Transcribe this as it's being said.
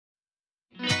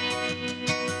Hey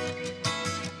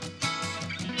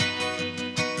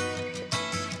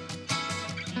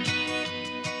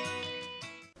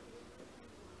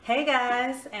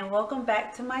guys, and welcome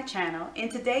back to my channel. In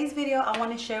today's video I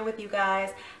want to share with you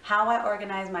guys how I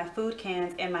organize my food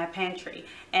cans in my pantry,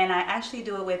 and I actually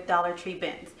do it with Dollar Tree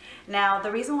bins. Now the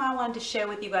reason why I wanted to share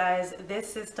with you guys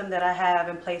this system that I have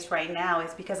in place right now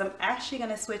is because I'm actually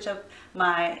going to switch up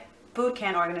my food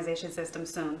can organization system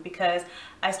soon, because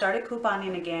I started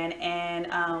couponing again, and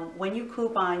when you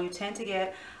coupon you tend to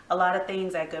get a lot of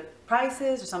things at good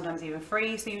prices or sometimes even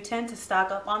free, so you tend to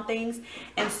stock up on things.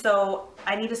 And so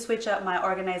I need to switch up my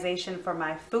organization for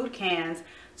my food cans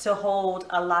to hold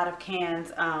a lot of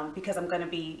cans, because I'm going to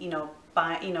be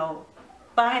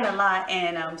buying a lot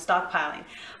and stockpiling.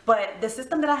 But the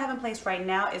system that I have in place right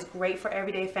now is great for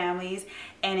everyday families,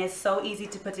 and it's so easy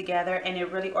to put together, and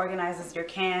it really organizes your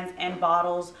cans and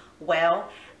bottles well.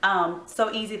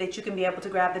 So easy that you can be able to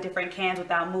grab the different cans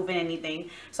without moving anything.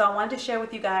 So I wanted to share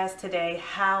with you guys today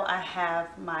how I have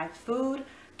my food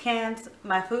cans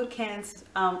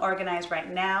organized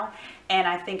right now, and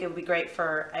I think it would be great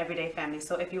for everyday families.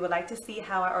 So if you would like to see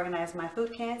how I organize my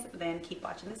food cans, then keep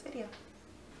watching this video.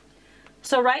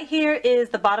 So right here is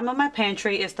the bottom of my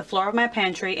pantry, it's the floor of my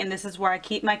pantry, and this is where I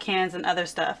keep my cans and other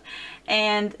stuff.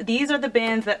 And these are the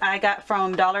bins that I got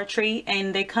from Dollar Tree,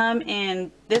 and they come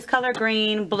in this color,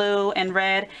 green, blue, and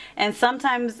red, and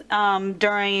sometimes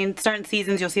during certain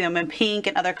seasons you'll see them in pink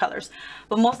and other colors.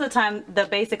 But most of the time the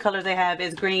basic colors they have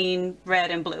is green, red,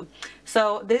 and blue.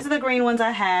 So these are the green ones I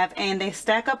have, and they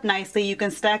stack up nicely. You can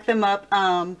stack them up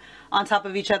on top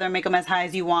of each other and make them as high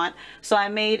as you want. So I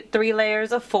made 3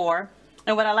 layers of 4.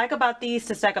 And what I like about these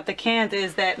to stack up the cans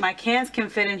is that my cans can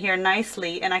fit in here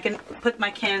nicely, and I can put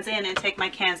my cans in and take my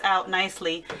cans out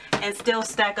nicely and still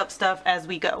stack up stuff as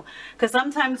we go. Because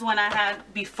sometimes when I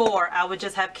had before, I would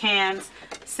just have cans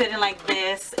sitting like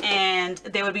this and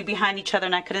they would be behind each other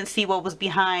and I couldn't see what was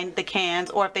behind the cans,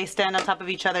 or if they stand on top of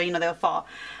each other, they'll fall.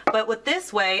 But with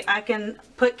this way, I can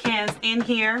put cans in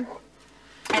here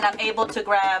and I'm able to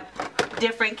grab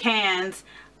different cans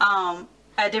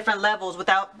at different levels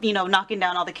without knocking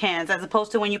down all the cans, as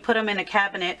opposed to when you put them in a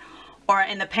cabinet or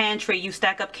in the pantry, you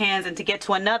stack up cans, and to get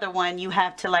to another one you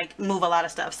have to move a lot of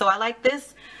stuff. So I like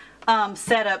this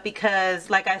setup because,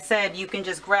 like I said, you can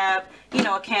just grab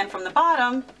a can from the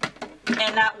bottom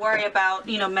and not worry about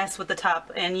mess with the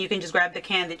top, and you can just grab the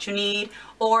can that you need,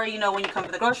 or when you come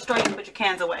to the grocery store you can put your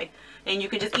cans away and you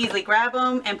can just easily grab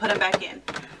them and put them back in.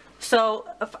 So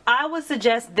I would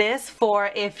suggest this for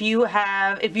if you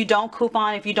don't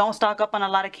coupon, if you don't stock up on a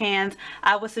lot of cans,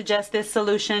 I would suggest this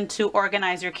solution to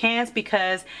organize your cans,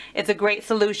 because it's a great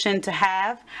solution to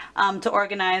have to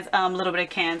organize a little bit of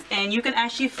cans. And you can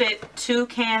actually fit 2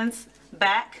 cans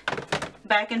back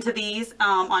into these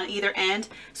on either end.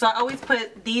 So I always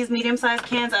put these medium-sized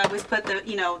cans, I always put the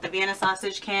the Vienna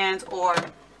sausage cans or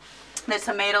the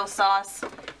tomato sauce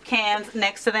cans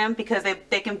next to them, because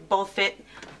they can both fit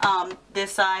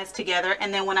this size together.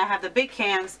 And then when I have the big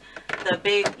cans, the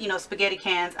big spaghetti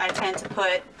cans, I tend to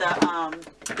put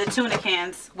the tuna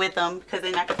cans with them, because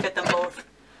then I can fit them both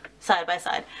side by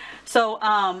side. So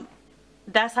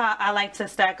that's how I like to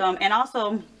stack them. And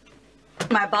also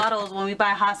my bottles, when we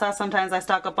buy hot sauce, sometimes I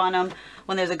stock up on them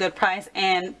when there's a good price,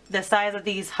 and the size of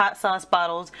these hot sauce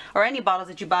bottles, or any bottles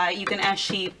that you buy, you can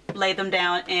actually lay them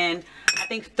down, and I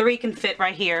think 3 can fit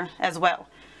right here as well.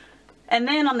 And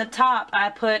then on the top I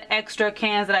put extra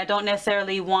cans that I don't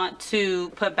necessarily want to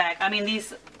put back. I mean,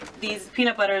 these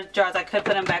peanut butter jars, I could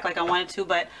put them back like I wanted to,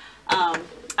 but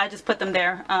I just put them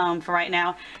there for right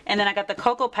now. And then I got the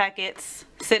cocoa packets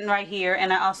sitting right here,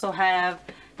 and I also have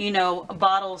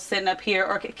bottles sitting up here,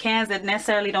 or cans that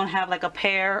necessarily don't have like a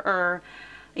pair, or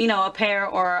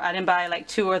or I didn't buy like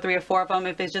 2 or 3 or 4 of them.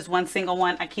 If it's just one single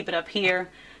one, I keep it up here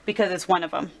because it's one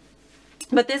of them.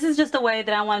 But this is just a way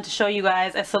that I wanted to show you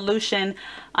guys a solution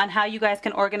on how you guys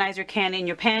can organize your can in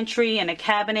your pantry and a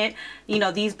cabinet.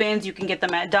 These bins, you can get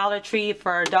them at Dollar Tree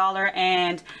for $1,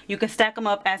 and you can stack them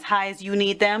up as high as you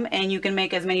need them, and you can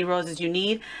make as many rows as you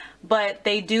need. But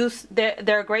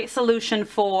they're a great solution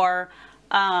for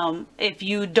if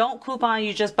you don't coupon,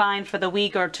 you're just buying for the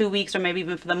week or 2 weeks or maybe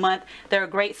even for the month. They're a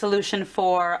great solution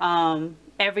for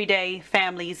everyday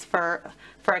families for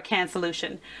a can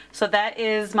solution. So that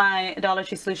is my Dollar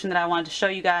Tree solution that I wanted to show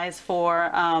you guys for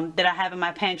that I have in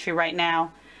my pantry right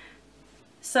now.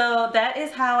 So that is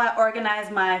how I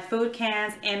organize my food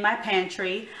cans in my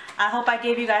pantry. I hope I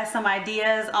gave you guys some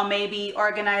ideas on maybe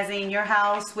organizing your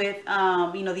house with,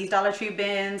 you know, these Dollar Tree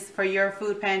bins for your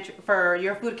food pantry, for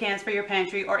your food cans for your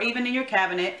pantry, or even in your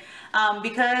cabinet,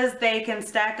 because they can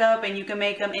stack up and you can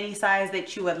make them any size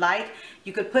that you would like.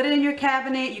 You could put it in your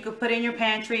cabinet, you could put it in your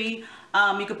pantry.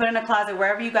 You could put it in a closet,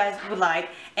 wherever you guys would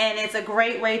like, and it's a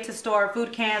great way to store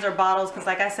food cans or bottles, because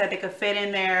like I said, they could fit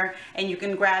in there and you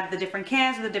can grab the different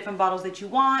cans or the different bottles that you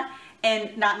want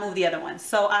and not move the other ones.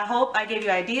 So I hope I gave you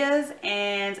ideas,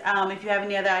 and if you have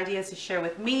any other ideas to share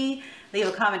with me, leave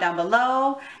a comment down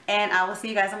below, and I will see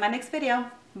you guys in my next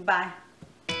video. Bye.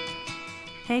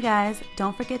 Hey guys,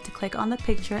 don't forget to click on the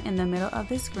picture in the middle of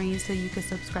the screen so you can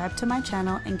subscribe to my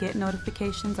channel and get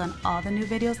notifications on all the new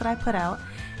videos that I put out,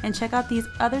 and check out these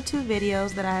other 2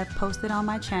 videos that I have posted on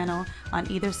my channel on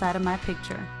either side of my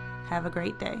picture. Have a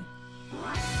great day.